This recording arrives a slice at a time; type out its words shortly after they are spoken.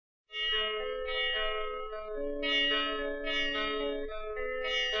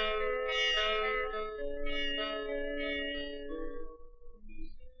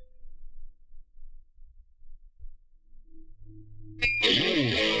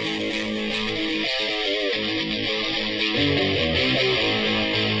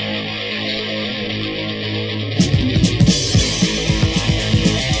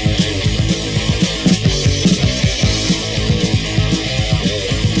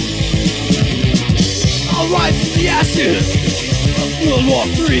The ashes of World War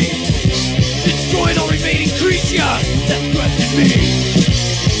III, destroying all remaining creatures that threaten me.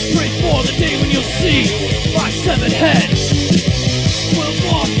 Pray for the day when you'll see my severed head. World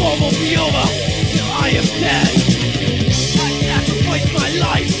War IV won't be over till I am dead. I sacrificed my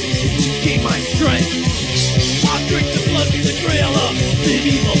life to gain my strength. I'll drink the blood from the trail of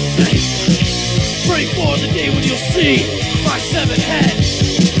medieval saints. Pray for the day when you'll see my severed head.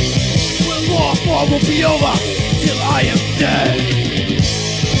 World War IV won't be over till I am dead.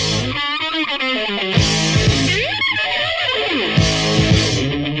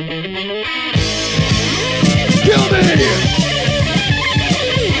 Kill me!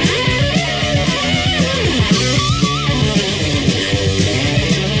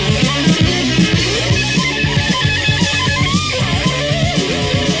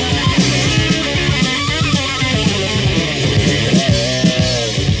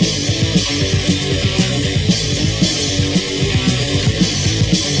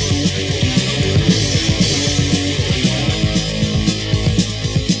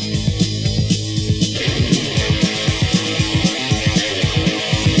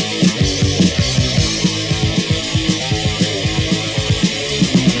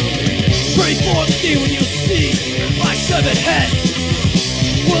 Pray for the day when you see my severed head.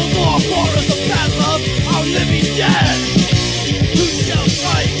 World War IV is a battle of our living dead.